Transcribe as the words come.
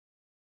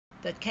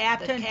The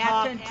Captain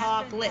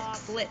Talk Flicks.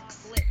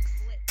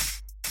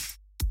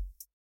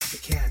 The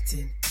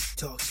Captain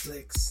talks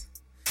flicks.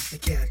 The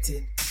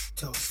Captain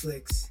talks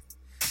flicks.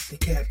 The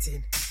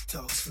Captain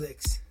talks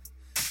flicks.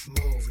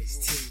 Movies,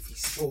 TV,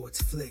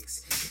 sports,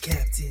 flicks. The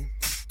Captain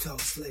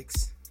talks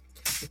flicks.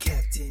 The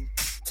Captain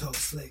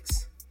talks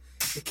flicks.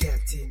 The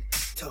Captain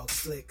talks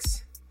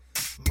flicks.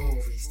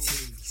 Movies,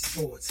 TV,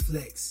 sports,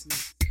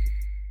 flicks.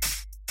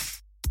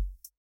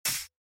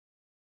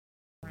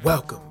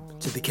 Welcome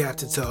to the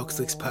Captain Talks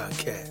Flicks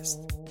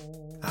podcast.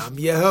 I'm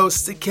your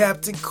host, the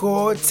Captain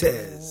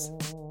Cortez,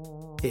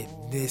 and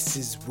this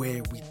is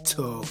where we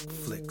talk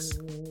flicks.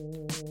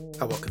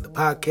 I welcome the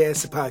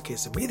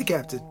podcast of me, the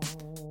Captain,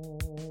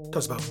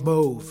 talks about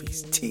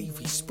movies,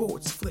 TV,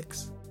 sports,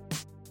 flicks,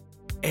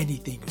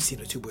 anything you've seen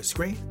on a two-boy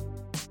screen.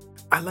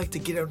 I like to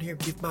get out here and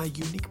give my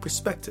unique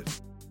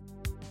perspective,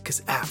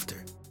 because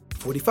after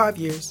 45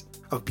 years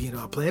of being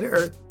on planet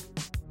Earth,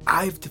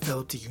 I've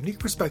developed a unique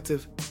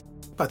perspective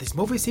about these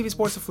movies, TV,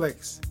 sports, and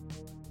flicks.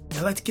 And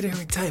I'd like to get in here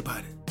and tell you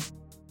about it.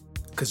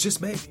 Because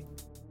just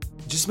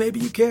maybe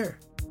you care.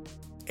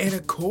 And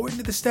according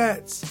to the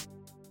stats,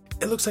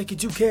 it looks like you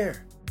do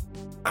care.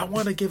 I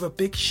want to give a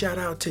big shout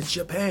out to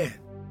Japan.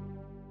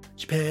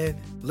 Japan,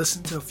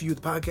 listen to a few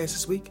of the podcasts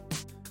this week.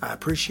 I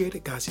appreciate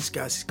it. Guys,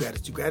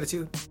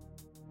 gratitude.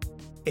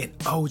 And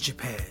oh,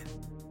 Japan,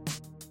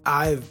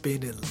 I've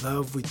been in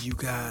love with you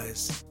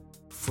guys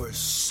for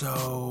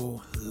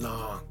so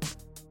long.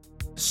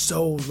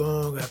 So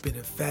long I've been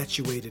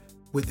infatuated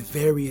with the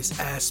various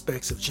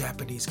aspects of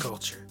Japanese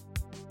culture.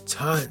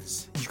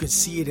 Tons. You can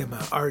see it in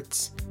my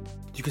arts.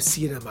 You can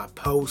see it in my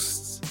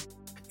posts.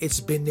 It's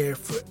been there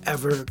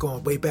forever,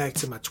 going way back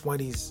to my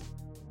 20s.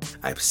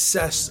 I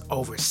obsessed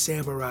over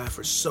samurai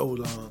for so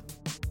long.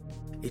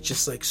 It's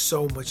just like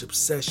so much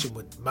obsession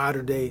with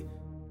modern day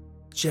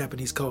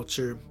Japanese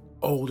culture,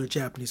 older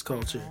Japanese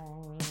culture.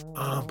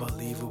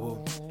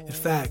 Unbelievable. In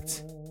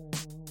fact,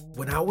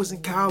 when I was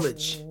in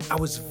college, I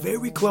was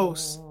very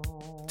close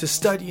to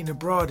studying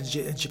abroad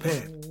in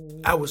Japan.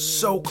 I was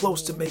so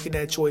close to making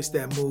that choice,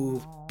 that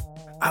move.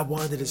 I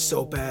wanted it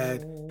so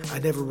bad. I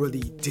never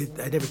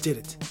did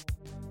it.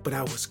 But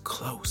I was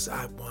close.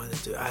 I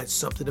had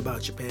something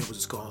about Japan was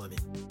just calling me.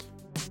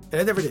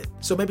 And I never did.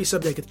 So maybe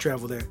someday I get to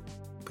travel there.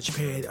 But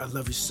Japan, I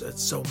love you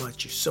so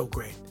much. You're so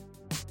great.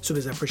 So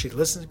as I appreciate the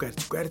listeners,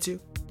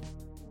 gratitude.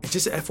 And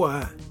just an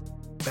FYI,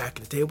 back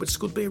in the day, I went to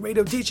school to be a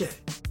radio DJ.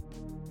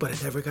 But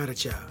I never got a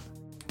job.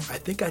 I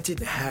think I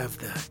didn't have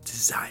the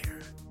desire.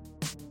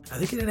 I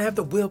think I didn't have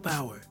the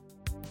willpower.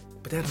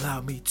 But that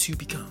allowed me to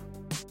become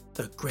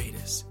the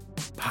greatest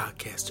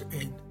podcaster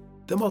in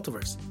the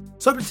multiverse.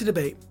 Subject to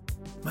debate.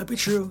 Might be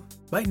true,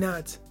 might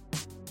not.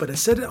 But I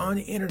said it on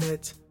the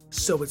internet,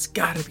 so it's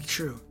gotta be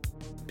true.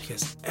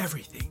 Because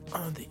everything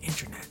on the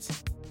internet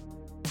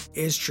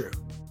is true.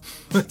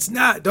 It's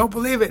not. Don't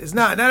believe it. It's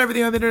not. Not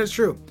everything on the internet is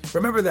true.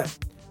 Remember that.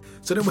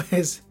 So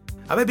anyways,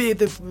 I may be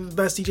the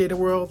best DJ in the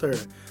world or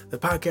the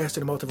podcaster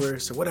in the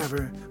multiverse or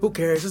whatever. Who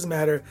cares? Doesn't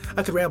matter.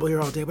 I could ramble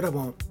here all day, but I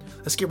won't.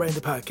 Let's get right into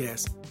the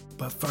podcast.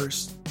 But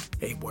first,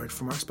 a word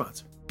from our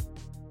sponsor.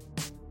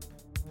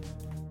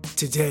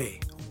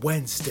 Today,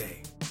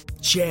 Wednesday,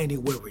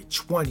 January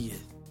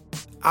 20th,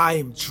 I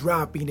am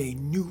dropping a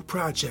new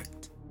project.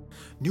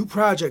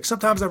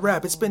 Sometimes I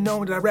rap. It's been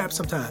known that I rap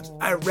sometimes.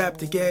 I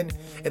rapped again,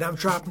 and I'm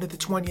dropping it the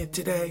 20th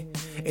today.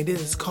 And it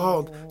is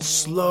called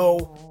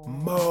Slow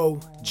Mo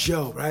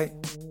Joe, right?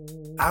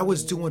 I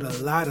was doing a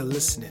lot of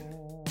listening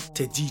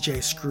to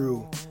DJ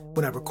Screw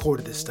when I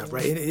recorded this stuff,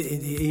 right?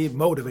 It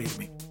motivated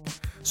me.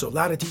 So a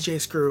lot of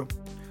DJ Screw,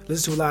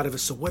 listen to a lot of it.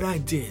 So what I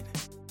did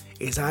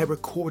is I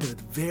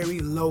recorded very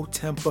low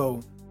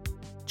tempo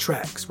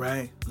tracks,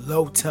 right?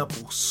 Low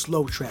tempo,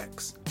 slow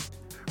tracks.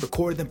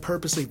 Recorded them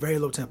purposely, very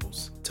low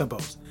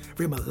tempos,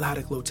 very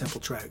melodic low tempo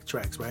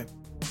tracks, right?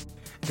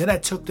 Then I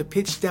took the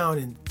pitch down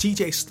and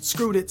DJ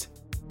screwed it,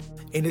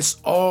 and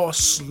it's all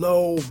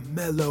slow,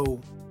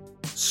 mellow,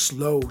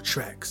 slow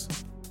tracks.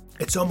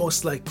 It's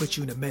almost like put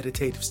you in a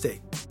meditative state.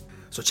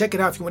 So check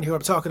it out if you want to hear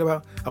what I'm talking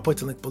about. I'll put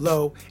the link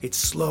below. It's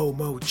Slow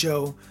Mo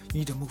Joe. You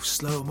need to move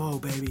slow mo,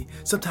 baby.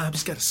 Sometimes you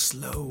just gotta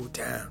slow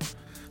down.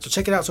 So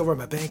check it out. It's over on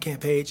my Bandcamp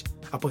page.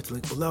 I'll put the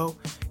link below,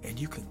 and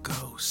you can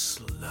go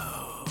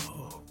slow.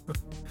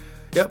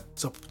 Yep,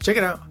 so check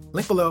it out.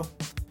 Link below.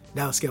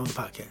 Now let's get on the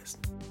podcast.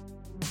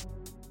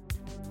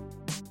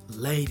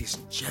 Ladies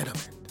and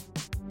gentlemen,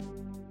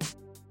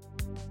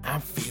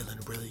 I'm feeling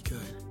really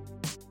good.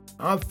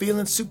 I'm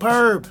feeling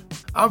superb.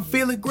 I'm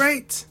feeling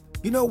great.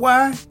 You know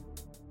why?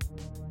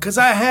 Because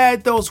I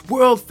had those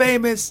world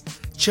famous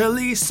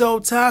chorizo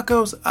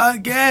tacos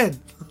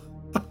again.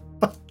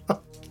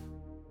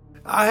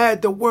 I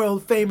had the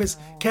world famous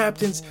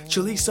Captain's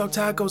chorizo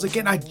tacos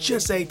again. I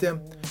just ate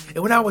them.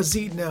 And when I was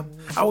eating them,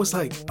 I was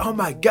like, oh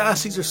my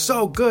gosh, these are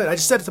so good. I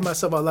just said it to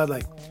myself out loud,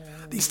 like,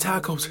 these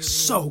tacos are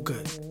so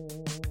good.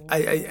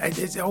 I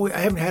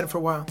haven't had them for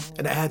a while,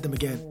 and I had them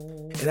again.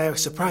 And I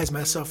surprised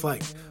myself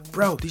like,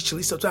 bro, these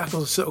chorizo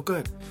tacos are so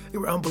good. They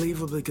were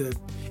unbelievably good.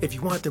 If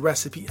you want the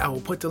recipe, I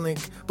will put the link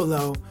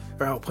below,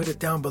 or I'll put it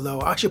down below.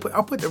 I'll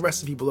put the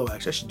recipe below,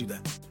 actually. I should do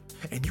that.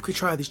 And you could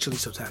try these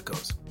chorizo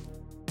tacos.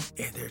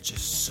 And they're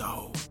just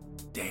so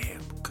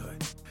damn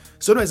good.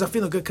 So anyways, I'm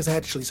feeling good because I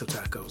had the chorizo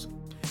tacos.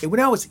 And when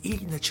I was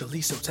eating the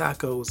chorizo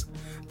tacos,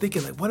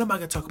 thinking like, when am I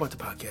going to talk about the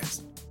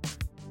podcast?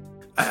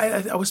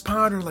 I was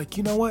pondering like,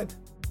 you know what?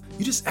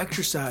 You just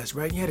exercised,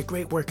 right? You had a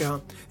great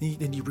workout,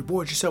 and you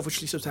reward yourself with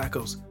chorizo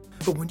tacos.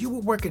 But when you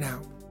were working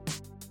out,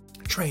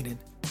 training,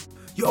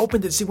 you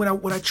opened it. See, when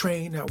I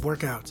train, I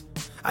work out,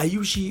 I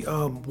usually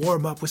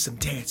warm up with some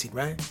dancing,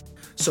 right?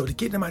 So to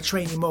get into my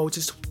training mode,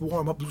 just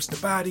warm up, loosen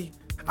the body,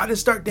 I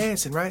just start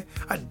dancing, right?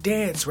 I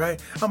dance,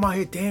 right? I'm out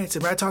here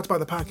dancing, right? I talked about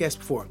the podcast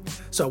before.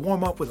 So I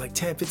warm up with like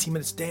 10, 15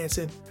 minutes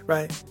dancing,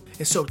 right?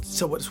 And so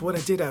what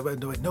I did, I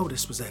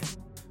noticed was that,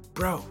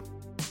 bro,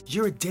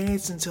 you're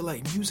dancing to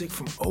like music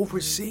from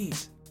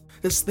overseas.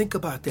 Let's think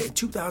about that. In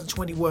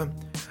 2021,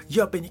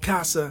 you're up in your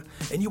casa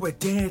and you were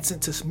dancing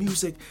to some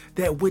music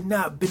that would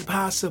not have been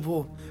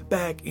possible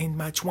back in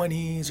my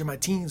 20s or my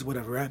teens,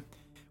 whatever, right?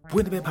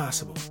 Wouldn't have been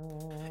possible.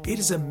 It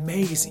is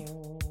amazing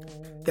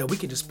that we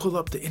can just pull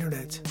up the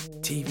internet,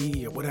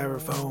 TV or whatever,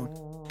 phone,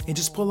 and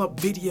just pull up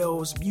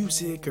videos,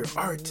 music, or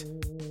art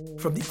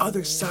from the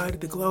other side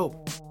of the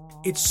globe.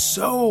 It's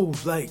so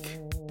like,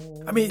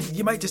 I mean,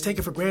 you might just take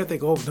it for granted,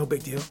 think, oh, no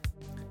big deal.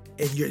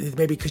 And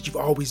maybe because you've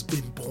always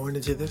been born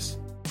into this.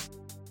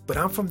 But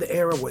I'm from the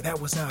era where that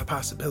was not a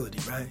possibility,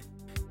 right?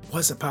 It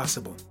wasn't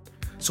possible.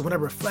 So when I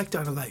reflect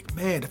on it, like,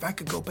 man, if I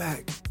could go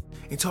back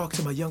and talk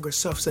to my younger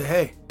self, say,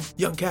 hey,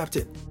 young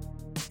captain,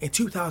 in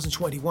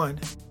 2021,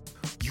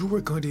 you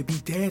were going to be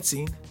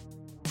dancing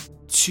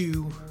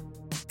to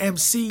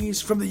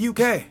MCs from the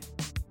UK.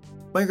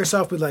 My younger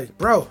self would be like,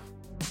 bro,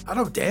 I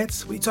don't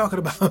dance. What are you talking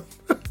about?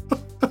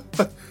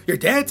 You're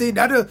dancing.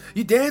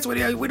 You dance? We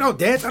don't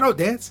dance. I don't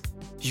dance.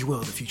 You will,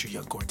 the future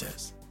young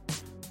Cortez.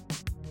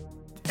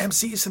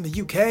 MCs from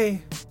the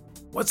UK?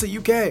 What's the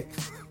UK?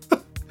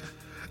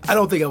 I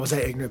don't think I was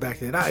that ignorant back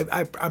then.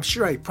 I'm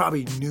sure I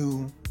probably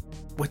knew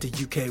what the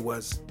UK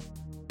was.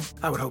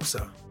 I would hope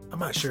so. I'm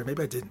not sure.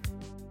 Maybe I didn't.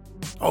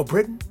 Oh,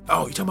 Britain?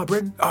 Oh, you talking about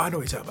Britain? Oh, I know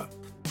what you're talking about.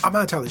 I'm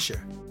not entirely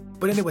sure.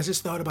 But anyways,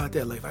 just thought about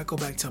that. Like, if I go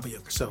back and tell my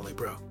younger self, like,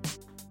 bro,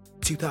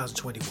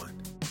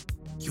 2021,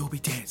 you'll be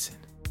dancing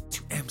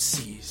to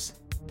MCs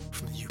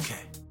from the UK.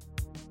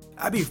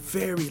 I'd be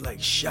very,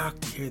 like,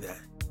 shocked to hear that.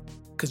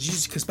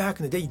 Because back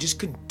in the day, you just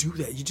couldn't do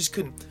that. You just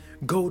couldn't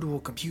go to a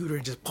computer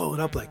and just pull it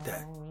up like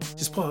that.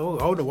 Just pull,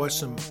 I want to watch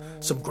some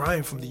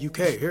grind from the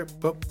UK. Here,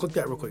 click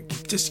that real quick.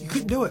 You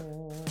couldn't do it.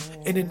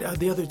 And then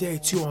the other day,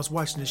 too, I was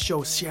watching the show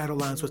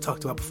Shadowlands, what I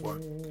talked about before,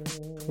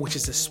 which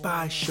is a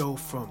spy show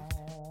from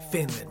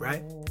Finland,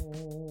 right?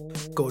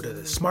 Go to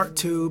the Smart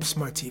Tube,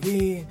 Smart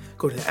TV,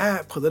 go to the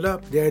app, pull it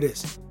up. There it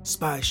is.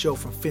 Spy show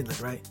from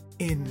Finland, right?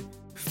 In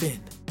Finn.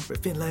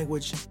 Finn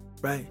language,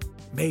 right?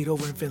 Made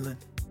over in Finland.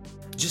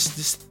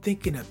 Just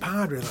thinking and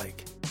pondering,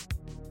 like,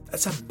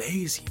 that's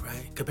amazing,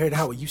 right? Compared to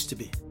how it used to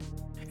be.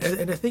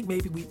 And I think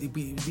maybe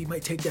we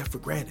might take that for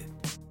granted.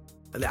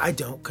 I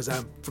don't, because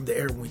I'm from the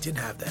era when we didn't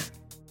have that.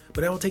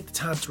 But I don't take the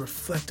time to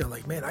reflect on,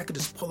 like, man, I could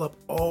just pull up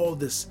all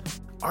this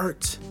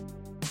art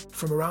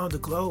from around the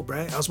globe,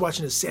 right? I was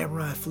watching a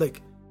samurai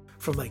flick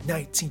from like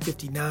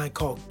 1959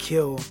 called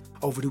Kill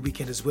over the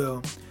weekend as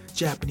well.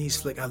 Japanese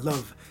flick. I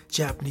love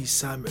Japanese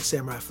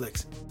samurai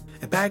flicks.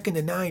 And back in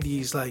the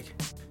 90s, like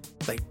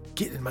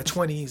getting in my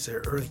 20s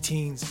or early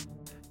teens,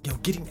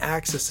 getting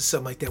access to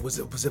something like that was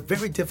a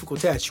very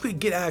difficult task. You could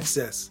get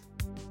access,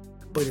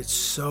 but it's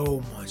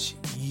so much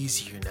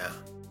easier now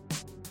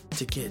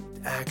to get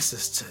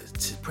access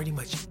to pretty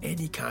much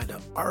any kind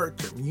of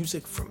art or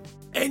music from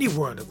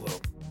anywhere on the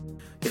globe.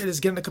 Yeah,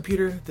 just get on the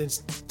computer, then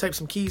type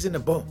some keys in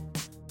and boom.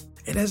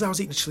 And as I was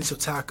eating chorizo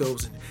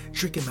tacos and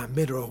drinking my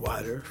mineral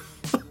water,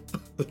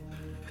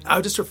 I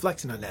was just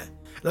reflecting on that.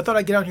 And I thought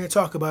I'd get out here and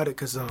talk about it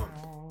because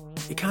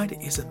it kind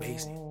of is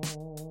amazing.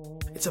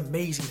 It's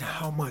amazing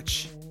how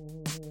much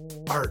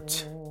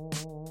art,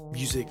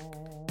 music,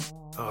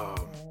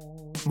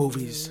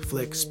 movies,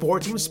 flicks,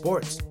 sports, even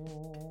sports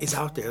is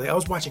out there. Like, I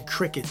was watching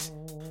cricket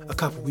a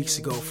couple weeks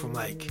ago from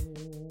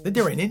I think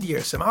they were in India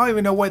or something. I don't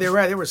even know where they were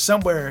at. They were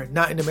somewhere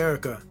not in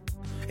America.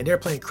 And they're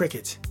playing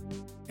cricket.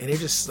 And they're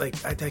just like,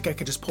 I think I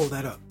could just pull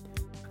that up.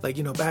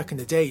 Back in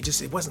the day,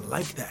 it wasn't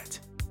like that.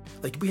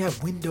 Like, we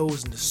have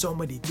windows into so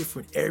many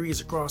different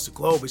areas across the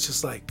globe. It's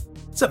just like,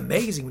 it's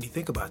amazing when you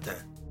think about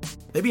that.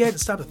 Maybe I had to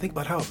stop to think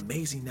about how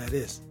amazing that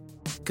is.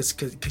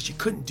 Because you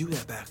couldn't do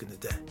that back in the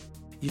day.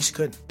 You just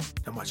couldn't.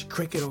 I'm watching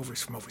cricket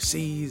from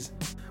overseas,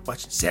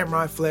 watching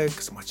samurai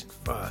flicks, I'm watching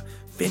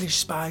Finnish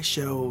spy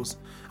shows.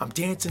 I'm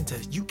dancing to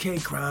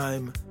UK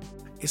crime.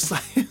 It's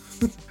like,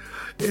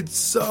 it's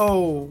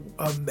so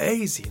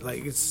amazing.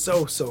 Like, it's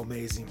so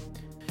amazing.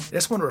 I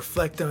just want to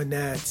reflect on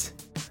that.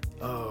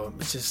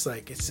 It's just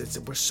like,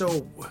 we're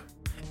so,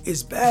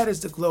 as bad as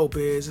the globe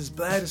is, as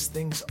bad as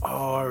things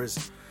are,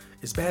 as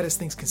bad as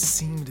things can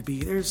seem to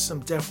be, there's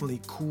some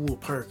definitely cool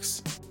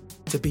perks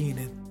to being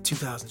in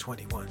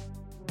 2021.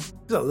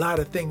 There's a lot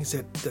of things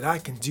that I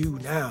can do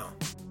now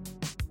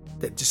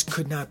that just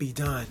could not be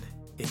done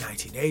in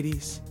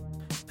 1980s,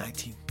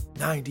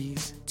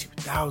 1990s,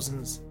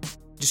 2000s.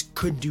 Just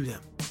couldn't do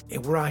them.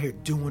 And we're out here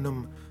doing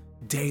them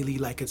daily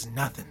like it's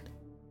nothing.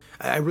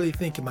 I really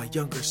think in my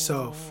younger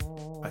self,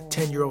 my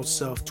 10-year-old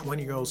self,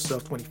 20-year-old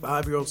self,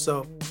 25-year-old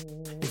self,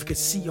 if you could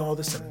see all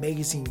this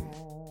amazing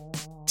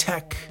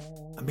tech,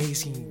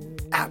 amazing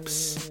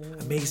apps,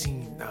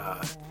 amazing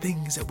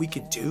things that we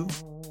can do,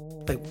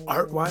 like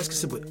art-wise,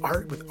 because with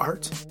art,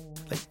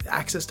 like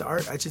access to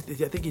art, I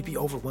think you'd be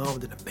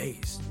overwhelmed and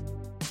amazed.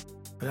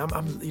 And I'm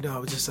amazed.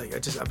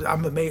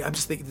 I'm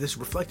just thinking this,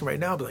 reflecting right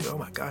now, but like, oh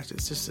my gosh,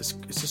 it's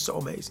just so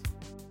amazing.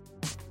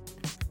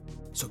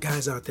 So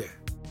guys out there,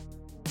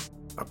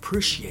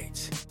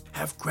 appreciate,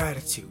 have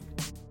gratitude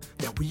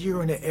that we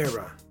are in an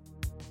era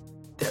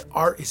that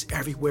art is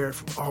everywhere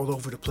from all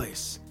over the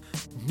place.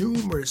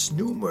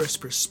 Numerous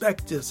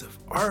perspectives of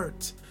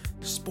art,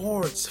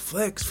 sports,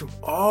 flicks from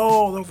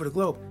all over the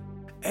globe.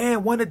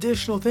 And one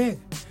additional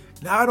thing,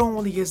 not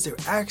only is there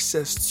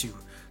access to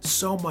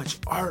so much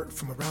art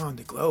from around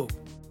the globe,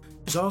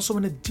 there's also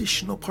an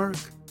additional perk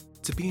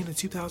to being in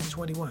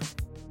 2021.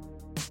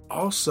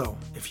 Also,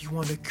 if you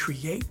want to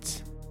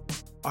create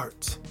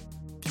art,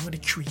 if you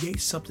want to create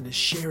something to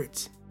share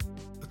it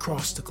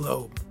across the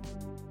globe,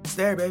 it's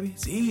there, baby.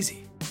 It's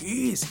easy.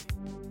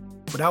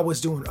 When I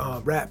was doing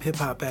rap, hip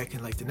hop back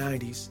in like the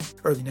 90s,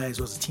 early 90s,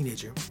 I was a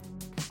teenager.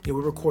 We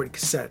were recording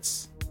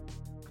cassettes.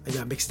 I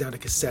got mixed down to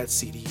cassette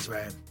CDs,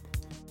 right?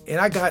 And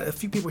I got a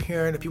few people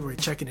hearing it, people were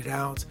checking it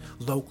out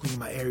locally in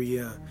my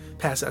area.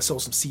 I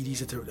sold some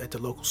CDs at the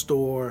local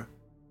store.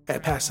 I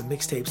passed some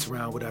mixtapes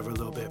around, whatever, a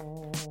little bit.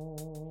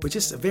 But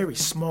just a very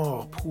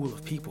small pool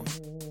of people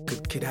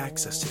could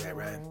access to that,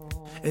 right?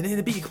 And then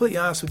to be completely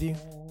honest with you,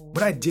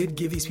 when I did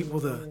give these people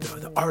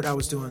the art I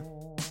was doing,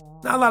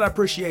 not a lot of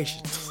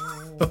appreciation.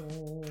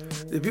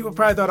 People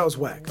probably thought I was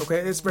whack, okay?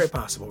 It's very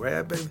possible,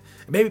 right?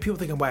 Maybe people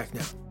think I'm whack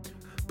now.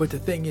 But the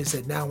thing is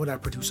that now when I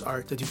produce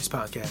art, I do this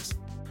podcast,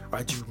 or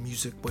I do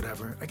music,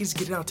 whatever, I can just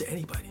get it out to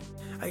anybody.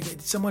 I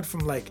get someone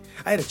from I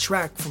had a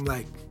track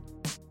that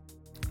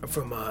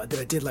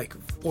I did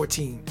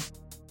 14,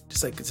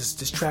 just like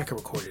this track I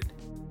recorded.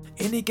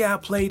 And it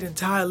got played in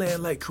Thailand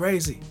like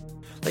crazy.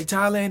 Like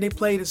Thailand, they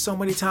played it so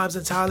many times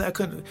in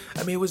Thailand.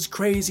 It was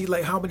crazy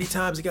how many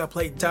times it got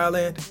played in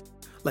Thailand.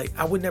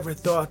 I would never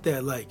thought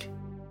that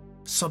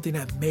something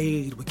I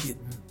made would get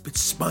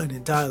spun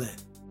in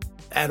Thailand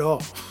at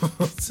all.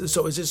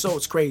 So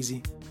it's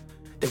crazy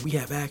that we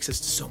have access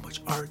to so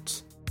much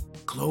art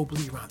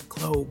globally around the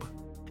globe.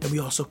 And we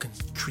also can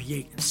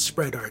create and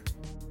spread art.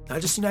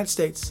 Not just in the United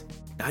States,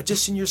 not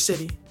just in your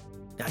city,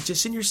 not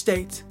just in your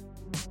state,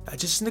 not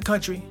just in the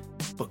country,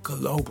 but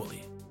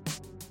globally.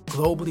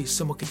 Globally,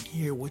 someone can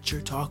hear what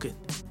you're talking,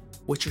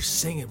 what you're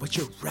singing, what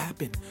you're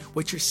rapping,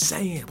 what you're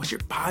saying, what you're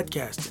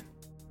podcasting.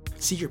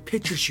 See your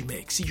pictures you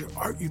make, see your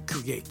art you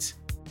create.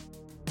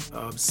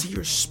 See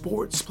your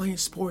sports, playing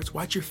sports,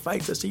 watch your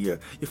fights. I see your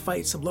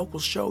fight, some local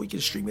show, you can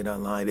stream it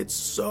online. It's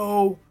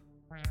so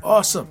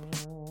awesome.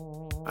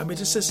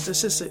 Just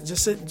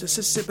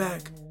sit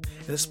back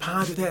and just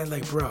ponder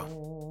that.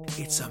 Bro,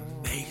 it's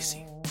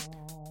amazing.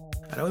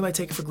 I know we might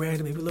take it for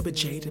granted, maybe a little bit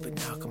jaded, but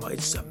now, come on,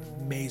 it's an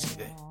amazing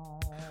thing.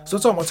 So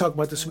that's all I'm going to talk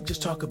about this week.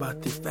 Just talk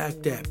about the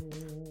fact that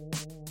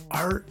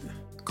art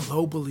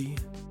globally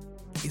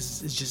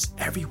is just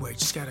everywhere. You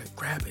just got to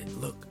grab it,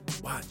 look,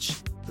 watch,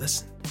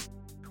 listen.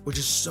 With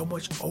just so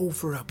much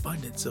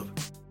overabundance of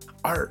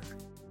art,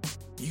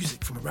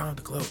 music from around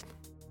the globe.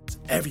 It's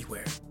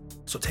everywhere.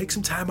 So take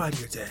some time out of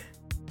your day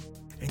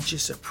and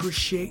just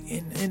appreciate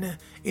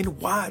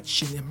and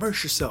watch and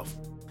immerse yourself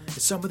in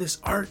some of this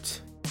art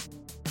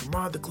from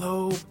around the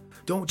globe.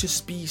 Don't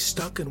just be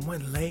stuck in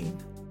one lane.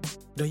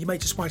 You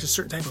might just watch a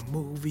certain type of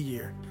movie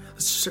or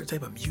a certain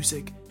type of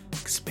music.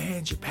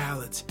 Expand your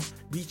palette.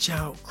 Reach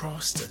out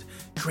across the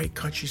great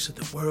countries of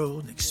the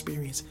world and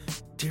experience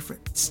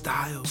different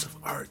styles of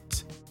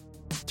art,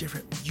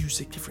 different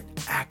music, different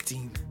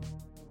acting,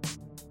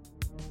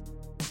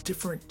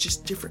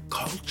 different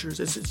cultures.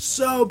 It's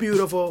so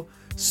beautiful,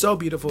 so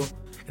beautiful.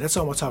 And that's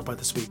all I'm going to talk about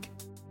this week.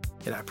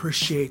 And I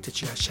appreciate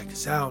that you guys check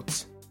us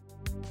out.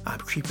 I'm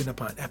creeping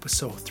up on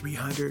episode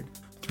 300.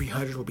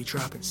 300 will be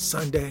dropping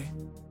Sunday.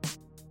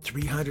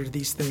 300 of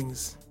these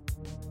things,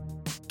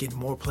 getting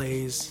more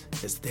plays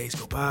as the days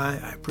go by.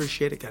 I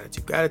appreciate it.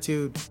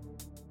 Gratitude.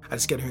 I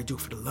just got here and do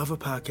it for the love of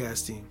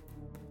podcasting.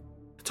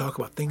 Talk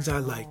about things I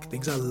like,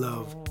 things I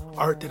love,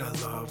 art that I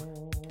love.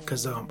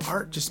 Because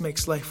art just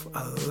makes life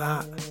a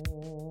lot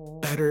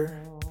better,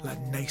 a lot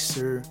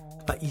nicer,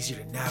 a lot easier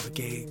to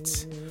navigate.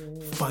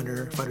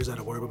 Funner. Funner's not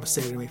a word, but I'm going to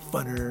say it anyway.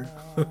 Funner.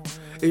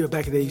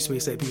 Back in the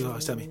day, people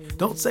always tell me,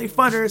 don't say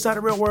funner, it's not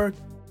a real word.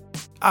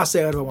 I'll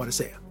say what I want to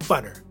say.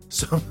 Funner.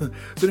 So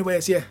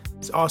anyways, yeah,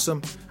 it's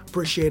awesome.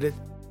 Appreciate it.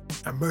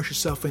 Immerse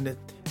yourself in it.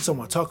 That's what I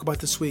want to talk about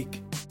this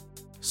week.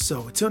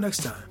 So until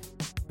next time,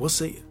 we'll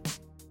see you.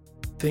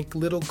 Think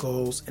little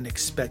goals and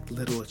expect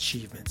little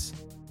achievements.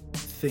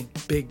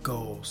 Think big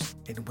goals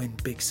and win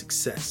big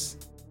success.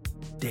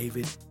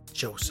 David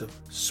Joseph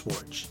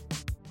Schwartz.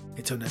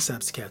 Until next time,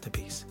 it's Captain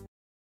Peace.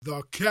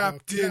 The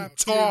Captain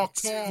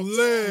Talks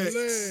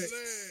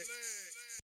Flicks.